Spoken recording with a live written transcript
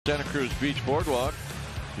Santa Cruz Beach Boardwalk.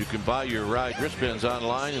 You can buy your ride wristbands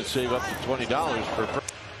online and save up to $20 per.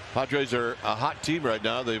 Padres are a hot team right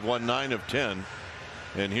now. They've won 9 of 10.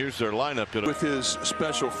 And here's their lineup. With his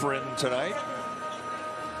special friend tonight.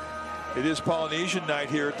 It is Polynesian night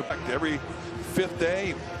here at the every 5th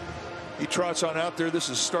day. He trots on out there. This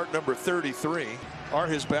is start number 33. Are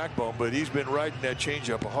his backbone, but he's been riding that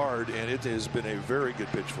changeup hard, and it has been a very good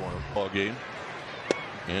pitch for him. Ball game.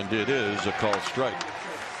 And it is a called strike.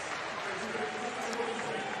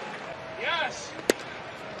 Yes.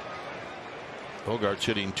 Bogart's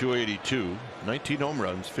hitting .282, 19 home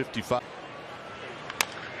runs, 55.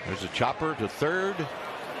 There's a chopper to third,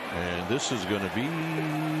 and this is going to be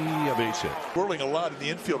a base hit. Whirling a lot in the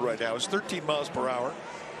infield right now. It's 13 miles per hour,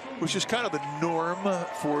 which is kind of the norm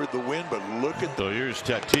for the wind, but look at. So here's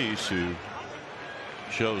Tatis, who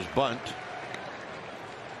shows bunt.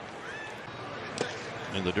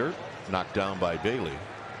 In the dirt, knocked down by Bailey.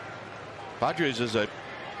 Padres is a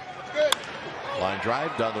line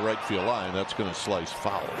drive down the right field line. That's going to slice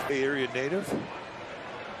foul. Bay Area native.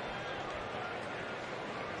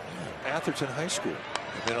 Atherton High School.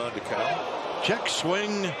 And then on to Cal. Check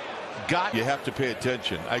swing. Got. You have to pay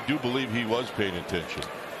attention. I do believe he was paying attention.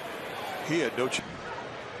 He had no chance.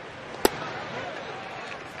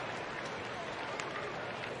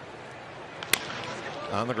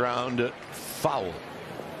 On the ground, foul.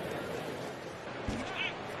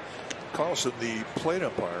 Carlson, the plate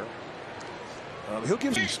umpire. He'll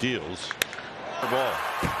give he steals the ball.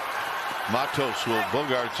 Matos will.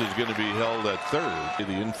 Bogarts is going to be held at third.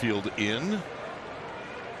 The infield in.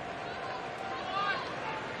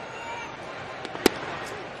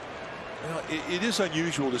 Now, it is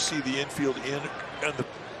unusual to see the infield in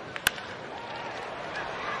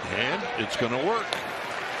and it's going to work.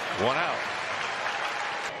 1 out.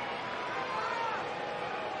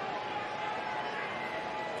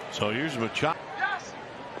 So here's Machado.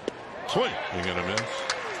 Swing. You're going to miss.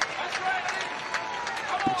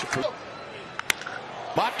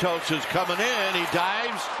 Matos is coming in. He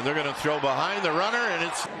dives. And they're going to throw behind the runner, and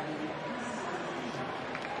it's.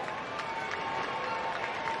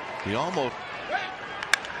 He almost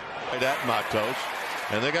right at Matos,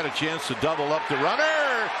 and they got a chance to double up the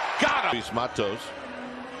runner. Got him. Matos.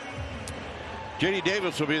 J.D.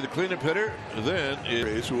 Davis will be the cleanup hitter. Then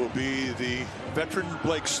it will be the veteran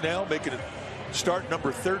Blake Snell making it start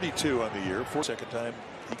number 32 on the year. For second time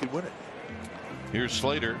he could win it. Here's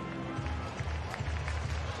Slater.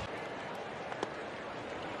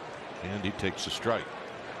 And he takes a strike.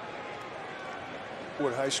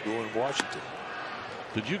 Wood High School in Washington.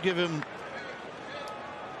 Did you give him?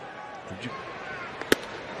 Did you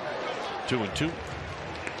 2-2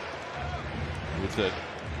 with that?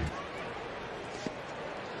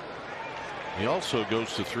 He also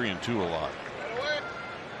goes to 3-2 a lot.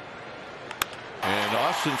 And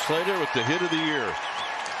Austin Slater with the hit of the year.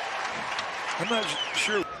 I'm not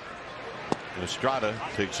sure. Estrada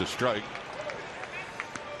takes a strike.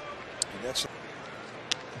 And that's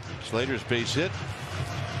Slater's base hit.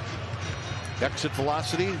 Exit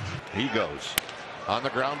velocity. He goes on the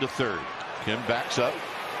ground to third. Kim backs up.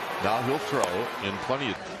 Now he'll throw in plenty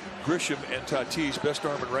of. Grisham and Tatis, best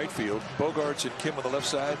arm in right field. Bogarts and Kim on the left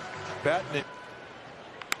side. Batting it.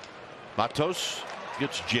 Matos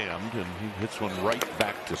gets jammed, and he hits one right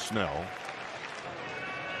back to Snell.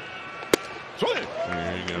 Swing!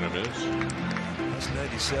 You're gonna miss. That's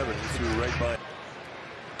 97. He threw right by.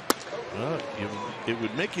 It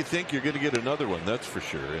would make you think you're going to get another one. That's for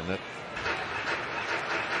sure. And that.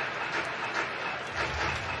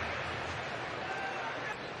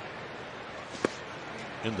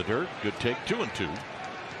 In the dirt. Good take. 2-2.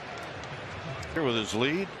 Here with his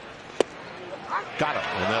lead. Got him.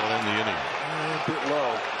 And that'll end the inning. A bit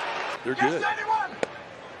low. They're good.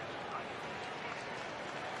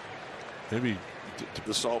 Maybe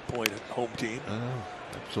the Salt Point home team.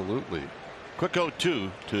 Absolutely. Quick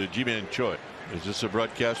 0-2 to G-Man Choi. Is this a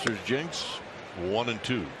broadcaster's jinx?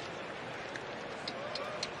 1-2.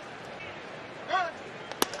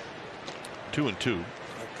 Two and two.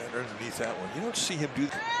 Underneath that one. You don't see him do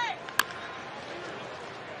that.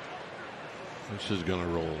 This is going to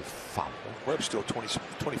roll foul. Webb's still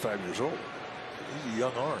 25 years old. He's a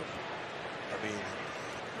young arm. I mean,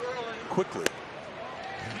 quickly.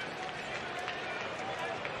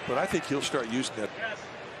 But I think he'll start using that.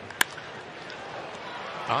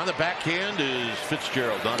 On the backhand is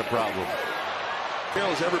Fitzgerald. Not a problem.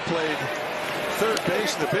 Fitzgerald's ever played third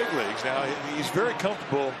base in the big leagues. Now he's very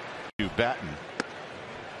comfortable. Batten.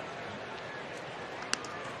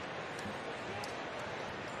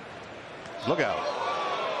 Look out.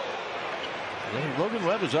 Logan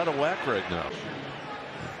Webb is out of whack right now.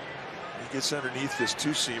 Gets underneath this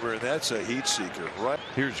two-seamer, and that's a heat seeker. Right.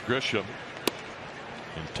 Here's Grisham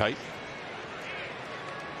in tight.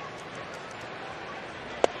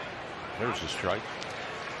 There's a strike.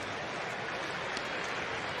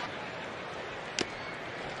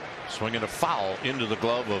 Swinging a foul into the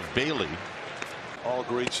glove of Bailey. All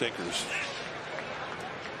great sinkers.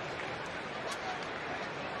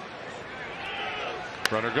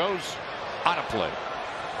 Runner goes out of play.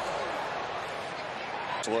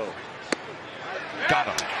 Slow. Got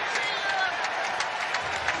him.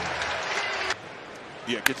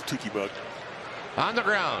 Yeah, get the tiki bug. On the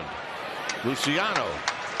ground. Luciano.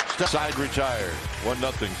 Side retired.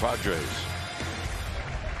 1-0 Padres.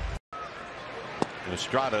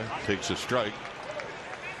 Estrada takes a strike.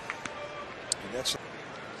 And that's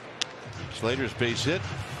Slater's base hit.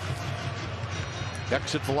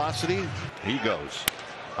 Exit velocity. He goes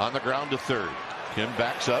on the ground to third. Kim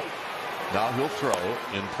backs up. Now he'll throw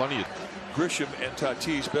in plenty of. Grisham and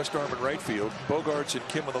Tatis, best arm in right field. Bogarts and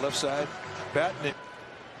Kim on the left side. Batting it.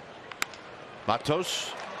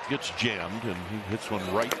 Matos gets jammed and he hits one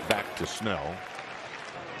right back to Snell.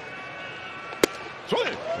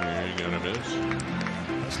 Swing! You're gonna miss.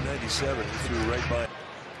 That's 97. He threw right by.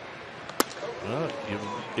 Well,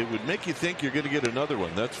 it would make you think you're going to get another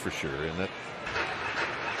one, that's for sure. And that.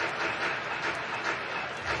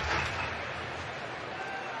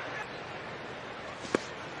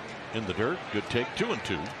 In the dirt, good take.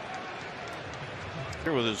 2-2.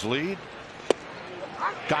 Here with his lead.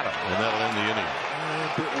 Got him, and that'll end the inning.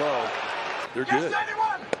 A bit low. They're good.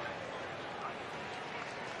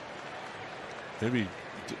 Maybe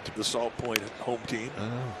the Salt Point home team.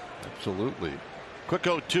 Absolutely. Quick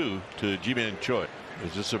 0-2 to Ji-Man Choi.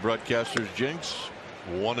 Is this a broadcaster's jinx?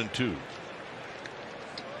 1-2.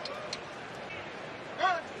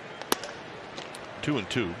 Two and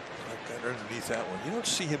two. Got underneath that one. You don't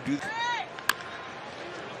see him do that.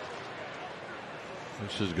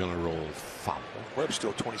 This is going to roll foul. Webb's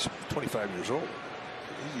still 25 years old.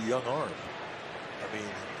 He's a young arm. I mean,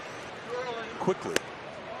 quickly.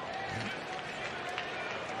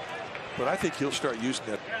 But I think he'll start using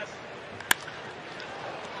that.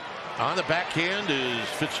 On the backhand is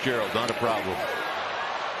Fitzgerald. Not a problem.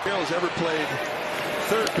 Fitzgerald's ever played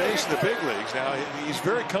third base in the big leagues. Now he's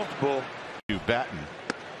very comfortable. Batten.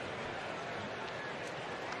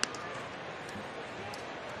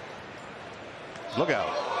 Look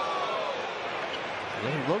out.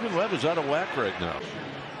 Logan Webb is out of whack right now.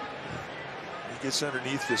 He gets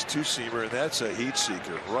underneath this two-seamer, and that's a heat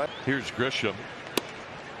seeker. Right. Here's Grisham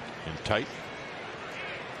in tight.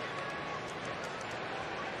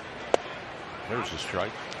 There's a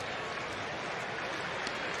strike.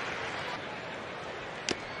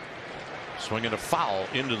 Swinging a foul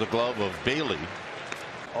into the glove of Bailey.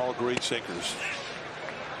 All great sinkers.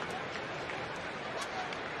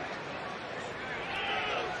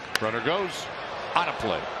 Runner goes out of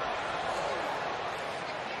play.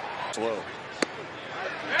 Slow.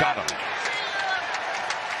 Got him.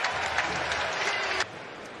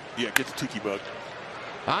 Yeah, get the tiki bug.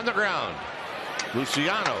 On the ground.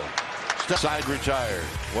 Luciano. Side retired.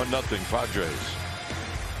 1-0 Padres.